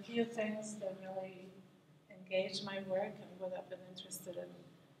the few things that really engage my work and what I've been interested in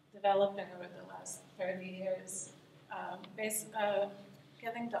developing over the last 30 years.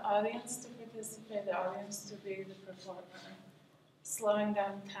 Getting the audience to participate, the audience to be the performer, slowing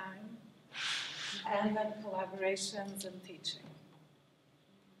down time, and then collaborations and teaching.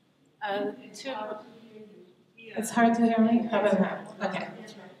 It's hard to hear me? How about now? Okay.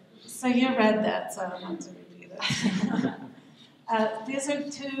 So you read that, so I don't have to repeat it. These are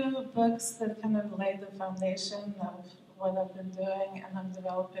two books that kind of lay the foundation of what I've been doing, and I'm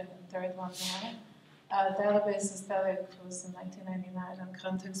developing a third one now. Database Aesthetic was in 1999, and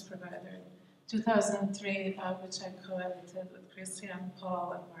Context Provider in 2003, which I co-edited with Christiane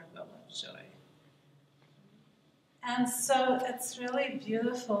Paul and Margot Lovejoy. And so it's really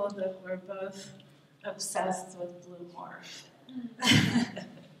beautiful that we're both obsessed with Blue Morph.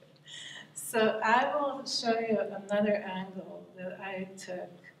 So I will show you another angle that I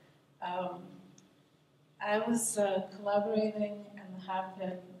took I was collaborating and have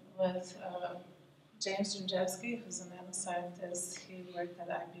been with James Jędrzejewski, who's a nanoscientist. He worked at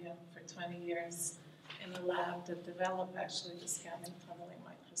IBM for 20 years in a lab that developed actually the scanning tunneling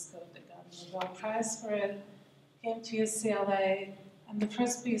microscope. They got a Nobel Prize for it. Came to UCLA, and the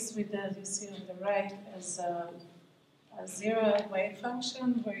first piece we did, you see on the right, is a zero wave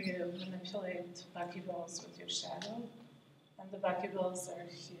function where you manipulate buckyballs with your shadow, and the buckyballs are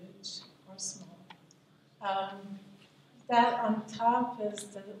huge or small. That on top is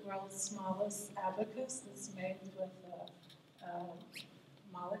the world's smallest abacus that's made with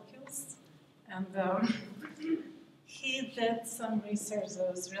molecules. And he did some research that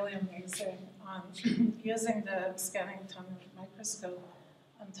was really amazing on using the scanning tunneling microscope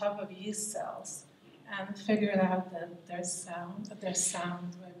on top of yeast cells and figured out that there's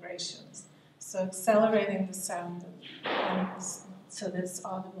sound vibrations. So accelerating the sound so that it's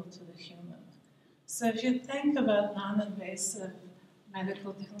audible to the human. So if you think about non-invasive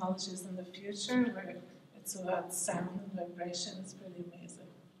medical technologies in the future, where it's about sound and vibration, it's pretty amazing.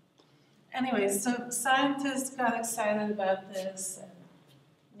 Anyway, so scientists got excited about this, and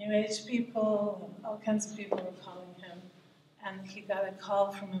New Age people, and all kinds of people were calling him, and he got a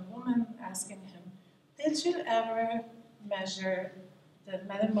call from a woman asking him, did you ever measure the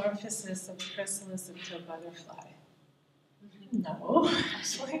metamorphosis of a chrysalis into a butterfly? No,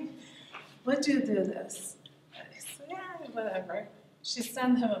 actually. Would you do this? He said, yeah, whatever. She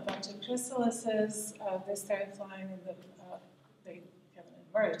sent him a bunch of chrysalises. They started flying in the, they kind of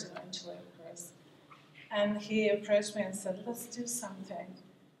emerged eventually, of course. And he approached me and said, let's do something.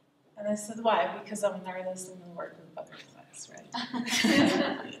 And I said, why? Because I'm an artist and I work with butterflies, right?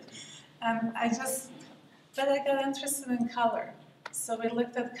 And but I got interested in color. So we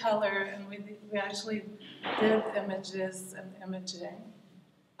looked at color, and we actually did images and imaging.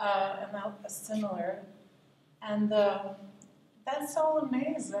 Similar, and that's all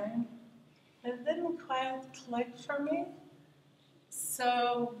amazing. It didn't quite click for me.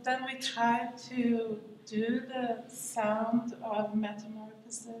 So then we tried to do the sound of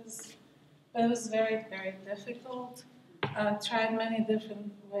metamorphosis, but it was very, very difficult. Tried many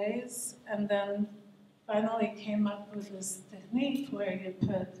different ways, and then finally came up with this technique where you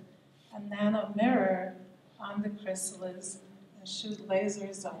put a nano mirror on the chrysalis and shoot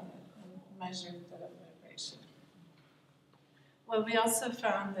lasers on it and measure the vibration. What we also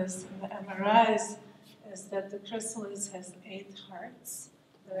found is in the MRIs is that the chrysalis has 8 hearts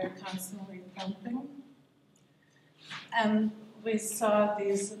that are constantly pumping. And we saw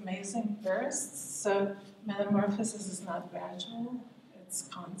these amazing bursts. So metamorphosis is not gradual, it's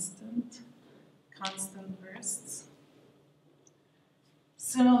constant bursts.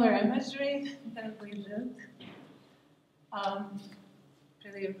 Similar imagery that we did.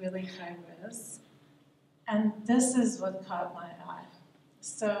 Really high res. And this is what caught my eye.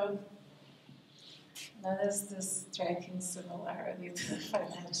 So notice this striking similarity to the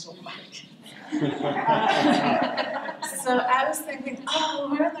financial market. So I was thinking, oh,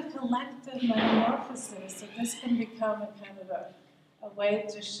 we're the collective metamorphosis, so this can become a kind of a way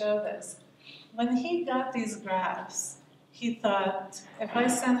to show this. When he got these graphs, he thought, if I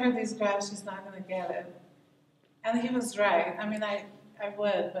send her these graphs, she's not going to get it. And he was right. I mean, I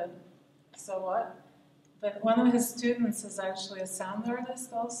would, but so what? But one of his students is actually a sound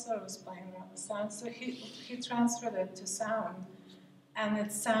artist also, was playing around with sound, so he transferred it to sound. And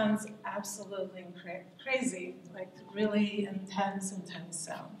it sounds absolutely crazy, like really intense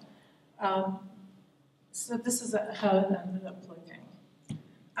sound. So this is how it ended up looking.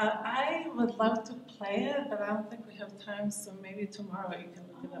 I would love to play it, but I don't think we have time, so maybe tomorrow you can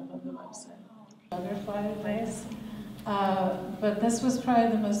look it up on the website. Butterfly race. But this was probably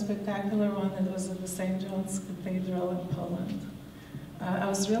the most spectacular one. It was at the St. John's Cathedral in Poland. I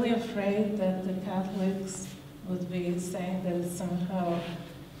was really afraid that the Catholics would be saying that it's somehow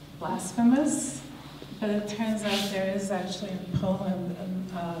blasphemous, but it turns out there is actually in Poland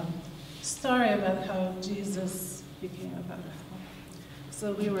a story about how Jesus became a butterfly.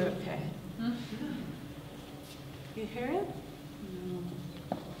 So we were okay. You hear it? No.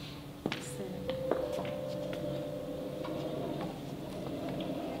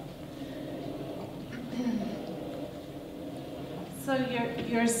 So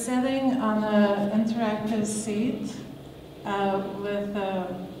you're sitting on an interactive seat with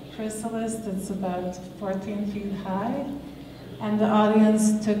a chrysalis that's about 14 feet high, and the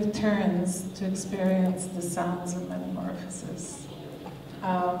audience took turns to experience the sounds of metamorphosis.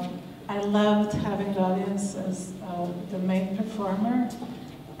 I loved having the audience as the main performer,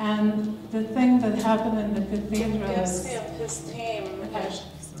 and the thing that happened in the cathedral is... his team... Okay,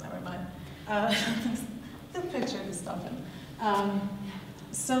 never mind. often.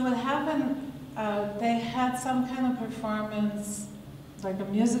 So what happened, they had some kind of performance, like a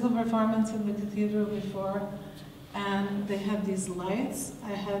musical performance in the cathedral before, and they had these lights. I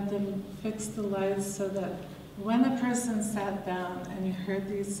had them fix the lights so that when a person sat down and you heard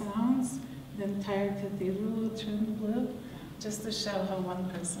these sounds, the entire cathedral would turn blue, just to show how one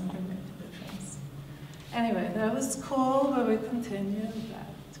person could make a difference. Anyway, that was cool, but we continued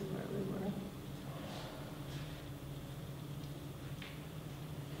back to where we were.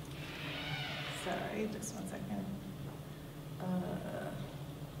 Sorry, just 1 second.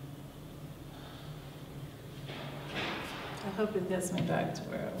 I hope it gets me back to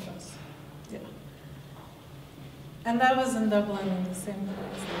where I was. Yeah. And that was in Dublin, in the same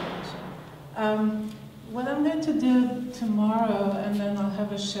place they mentioned. What I'm going to do tomorrow, and then I'll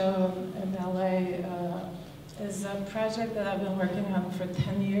have a show in LA, is a project that I've been working on for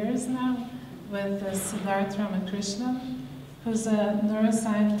 10 years now with Siddharth Ramakrishnan, who's a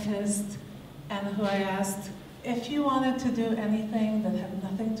neuroscientist, and who I asked, if you wanted to do anything that had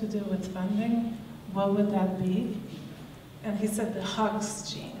nothing to do with funding, what would that be? And he said the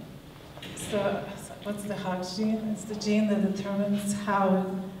Hox gene. So what's the Hox gene? It's the gene that determines how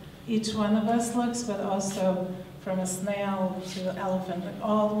each one of us looks, but also from a snail to an elephant, like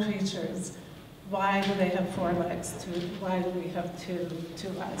all creatures. Why do they have 4 legs? Why do we have two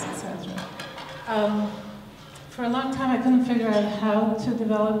eyes, etc. For a long time, I couldn't figure out how to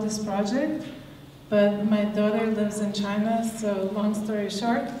develop this project, but my daughter lives in China, so long story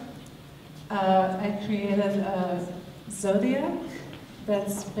short, I created a zodiac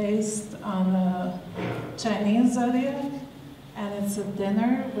that's based on a Chinese zodiac, and it's a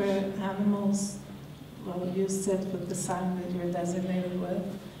dinner where animals, well, you sit with the sign that you're designated with,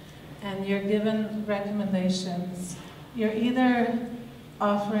 and you're given recommendations. You're either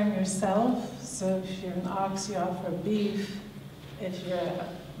offering yourself, so if you're an ox, you offer beef. If you're a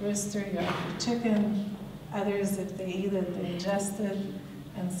rooster, you offer chicken. Others, if they eat it, they ingest it,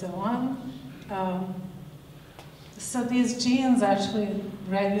 and so on. So these genes actually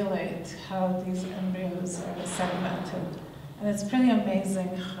regulate how these embryos are segmented. And it's pretty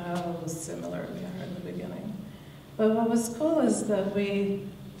amazing how similar we are in the beginning. But what was cool is that we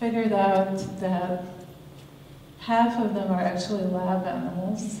figured out that half of them are actually lab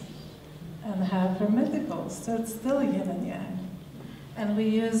animals and half are mythical. So it's still yin and yang. And we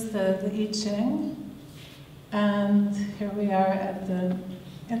used the I Ching, and here we are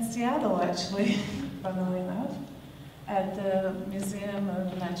in Seattle actually, funnily enough, at the Museum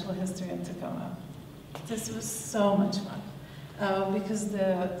of Natural History in Tacoma. This was so much fun because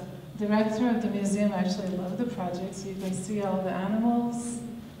the director of the museum actually loved the project, so you can see all the animals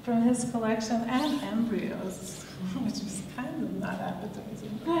from his collection and embryos, which was kind of not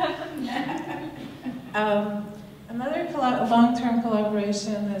appetizing. Another long-term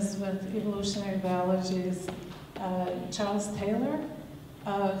collaboration is with evolutionary biology's Charles Taylor,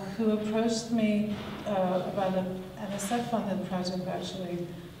 who approached me about an NSF-funded project actually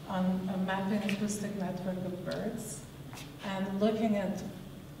on a mapping acoustic network of birds and looking at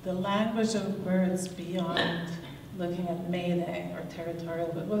the language of birds beyond looking at mating or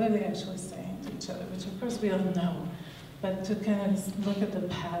territorial, but what are they actually saying to each other, which of course we don't know, but to kind of look at the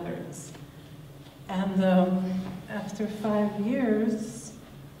patterns. And after 5 years,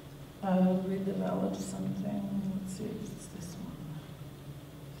 we developed something. Let's see if it's this one.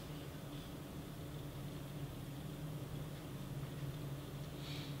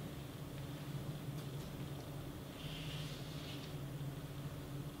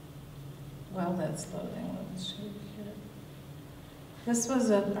 While that's loading, let me show you here. This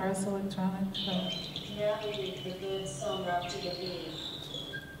was at Ars Electronica. Now we read the bird song up to the bee.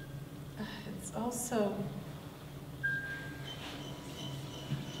 It's also...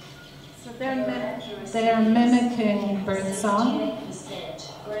 So they are mimicking bird song.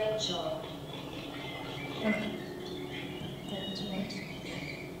 68%. Great job.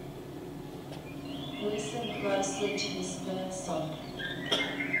 Listen closely to this bird song.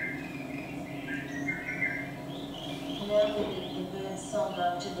 Now we read the bird song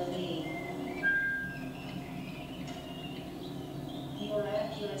up to the bee. Your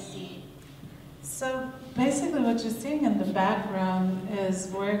accuracy. So basically what you're seeing in the background is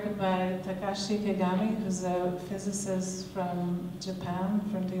work by Takashi Kagami, who's a physicist from Japan,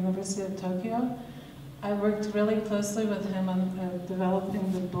 from the University of Tokyo. I worked really closely with him on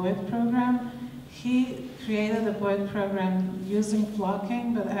developing the BOID program. He created the BOID program using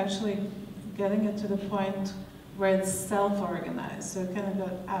flocking, but actually getting it to the point where it's self-organized, so it kind of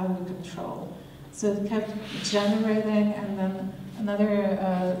got out of control. So it kept generating and then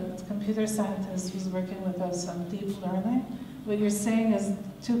another computer scientist who's working with us on deep learning. What you're saying is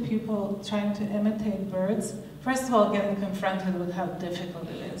two people trying to imitate birds. First of all, getting confronted with how difficult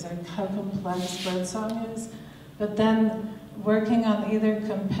it is and how complex birdsong is, but then working on either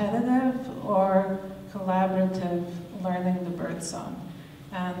competitive or collaborative learning the birdsong.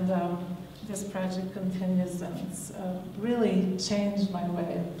 And this project continues, and it's really changed my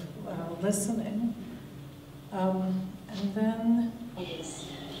way of listening. And then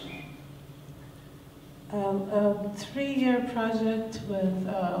a 3-year project with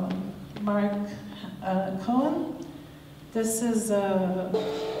Mark Cohen. This is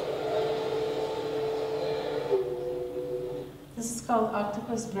called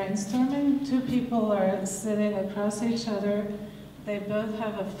octopus brainstorming. Two people are sitting across each other. They both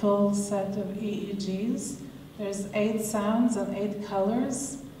have a full set of EEGs. There's 8 sounds and 8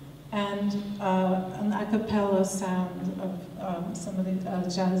 colors, and an a cappella sound of some of the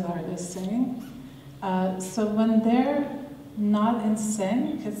jazz artists singing. So when they're not in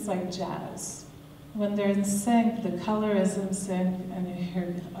sync, it's like jazz. When they're in sync, the color is in sync, and you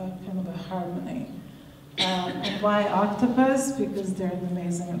hear kind of a harmony. And why octopus? Because they're an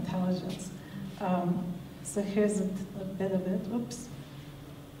amazing intelligence. So here's a bit of it. Whoops.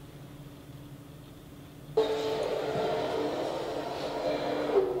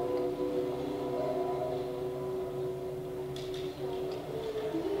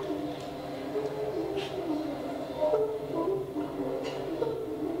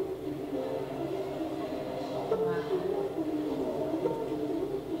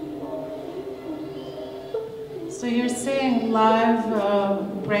 So you're seeing live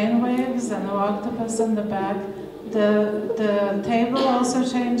brainwaves and the octopus in the back. The table also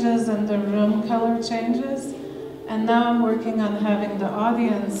changes and the room color changes. And now I'm working on having the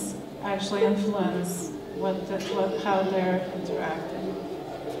audience actually influence how they're interacting.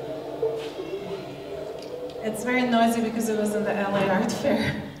 It's very noisy because it was in the LA Art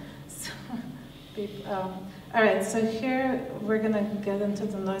Fair. So, all right, so here we're going to get into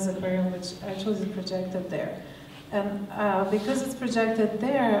the noise aquarium, which actually is projected there. And because it's projected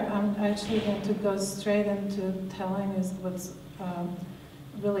there, I'm actually going to go straight into telling you what's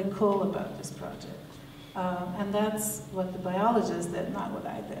really cool about this project. And that's what the biologists did, not what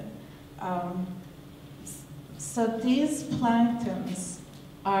I did. So these planktons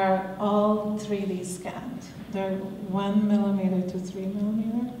are all 3D scanned. They're 1 millimeter to 3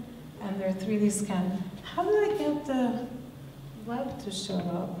 millimeter, and they're 3D scanned. How did I get the web to show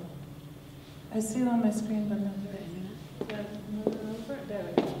up? I see it on my screen, but not there. Yeah, move it over. There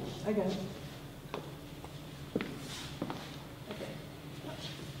we go. I got it. Okay.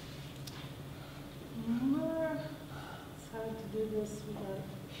 It's hard to do this without.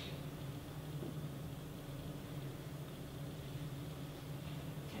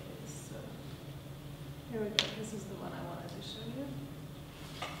 Okay, so here we go. This is the one I wanted to show you.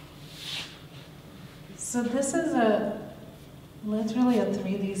 So this is literally a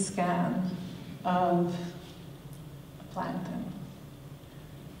 3D scan of plankton.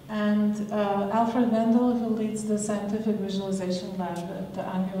 And Alfred Wendel, who leads the scientific visualization lab at the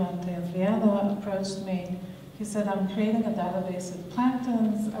Angewandte in Vienna, approached me. He said, I'm creating a database of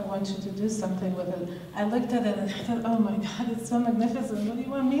planktons. I want you to do something with it. I looked at it and I thought, oh my God, it's so magnificent. What do you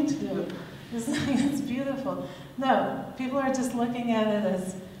want me to do? It's beautiful. No, people are just looking at it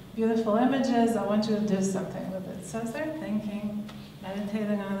as beautiful images. I want you to do something with it. So I started thinking,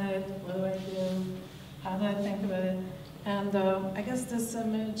 meditating on it. What do I do? How do I think about it? And I guess this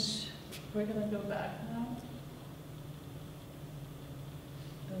image, we're going to go back now.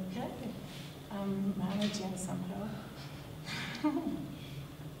 Okay. I'm managing somehow.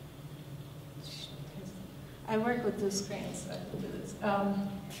 I work with 2 screens, so I can do this.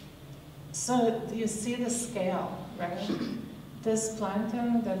 So you see the scale, right? This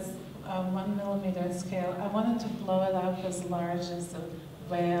plankton, that's 1 millimeter scale. I wanted to blow it up as large as a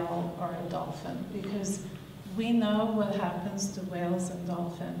whale or a dolphin, because we know what happens to whales and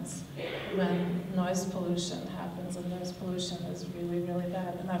dolphins when noise pollution happens, and noise pollution is really, really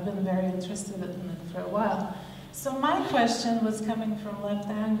bad. And I've been very interested in it for a while. So my question was coming from left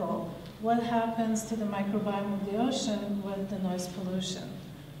angle. What happens to the microbiome of the ocean with the noise pollution?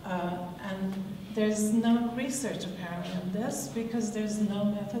 And there's no research apparently on this, because there's no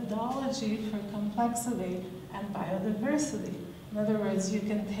methodology for complexity and biodiversity. In other words, you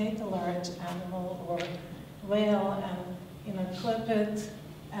can take a large animal or whale and clip it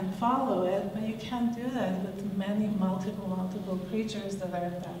and follow it, but you can't do that with many multiple creatures that are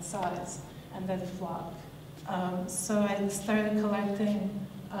that size and that flock. So I started collecting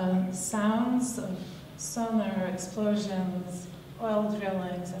sounds of sonar, explosions, oil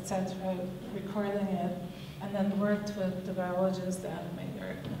drillings, etc., recording it, and then worked with the biologist, the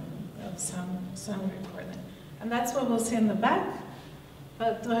animator, and sound recording. And that's what we'll see in the back.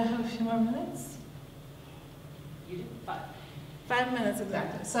 But do I have a few more minutes? You did 5. 5 minutes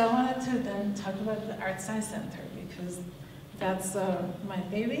exactly. So I wanted to then talk about the Art Science Center because that's my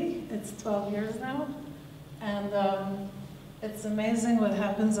baby. It's 12 years now. And it's amazing what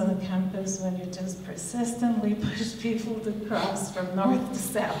happens on a campus when you just persistently push people to cross from north to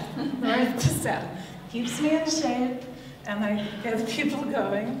south, north to south. Keeps me in shape, and I get people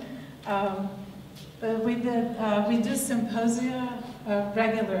going. But we do symposia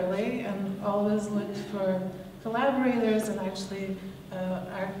regularly, and always look for collaborators, and actually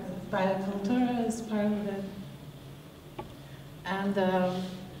Art Biocultura is part of it. And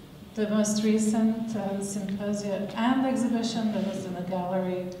the most recent symposium and exhibition that was in a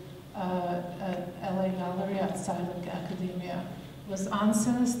gallery, LA gallery outside of academia, was on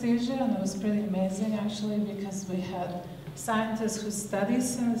synesthesia, and it was pretty amazing actually because we had scientists who study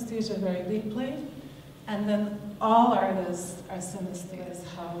synesthesia very deeply, and then all artists are synesthetes.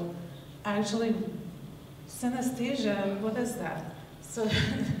 How actually synesthesia, what is that? So,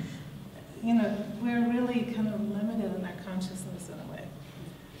 you know, we're really kind of limited in our consciousness in a way.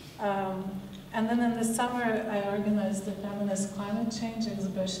 And then in the summer, I organized a feminist climate change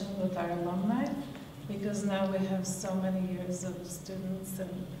exhibition with our alumni, because now we have so many years of students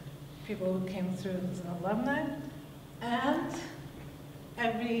and people who came through as an alumni. And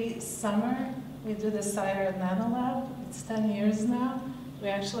every summer, we do the Sire Nano Lab. It's 10 years now. We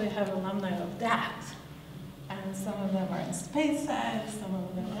actually have alumni of that. And some of them are in SpaceX, some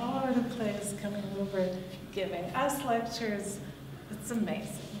of them are all over the place, coming over, giving us lectures. It's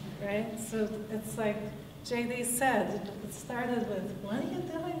amazing, right? So it's like JD said, it started with, what are you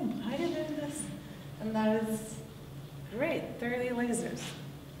doing? Why are you doing this? And now it's great, 30 lasers.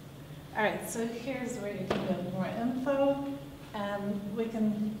 All right, so here's where you can get more info, and we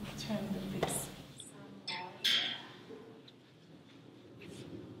can turn the piece.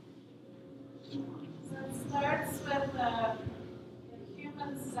 So it starts with the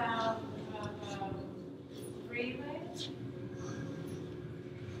human sound of breathing. So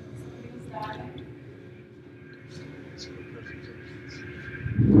use that.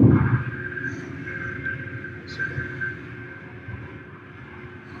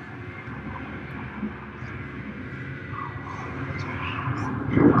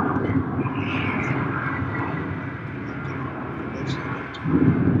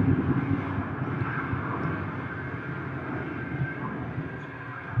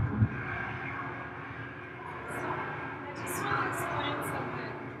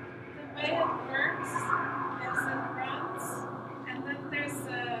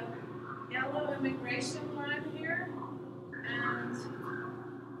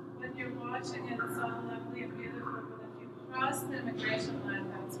 The immigration line,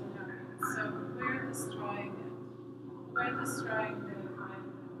 that's what happens. So we're destroying it. We're destroying the environment.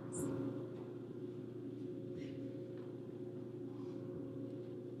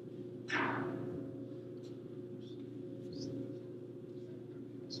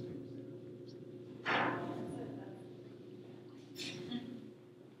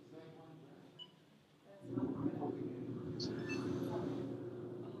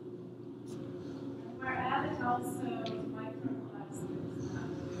 We're adding also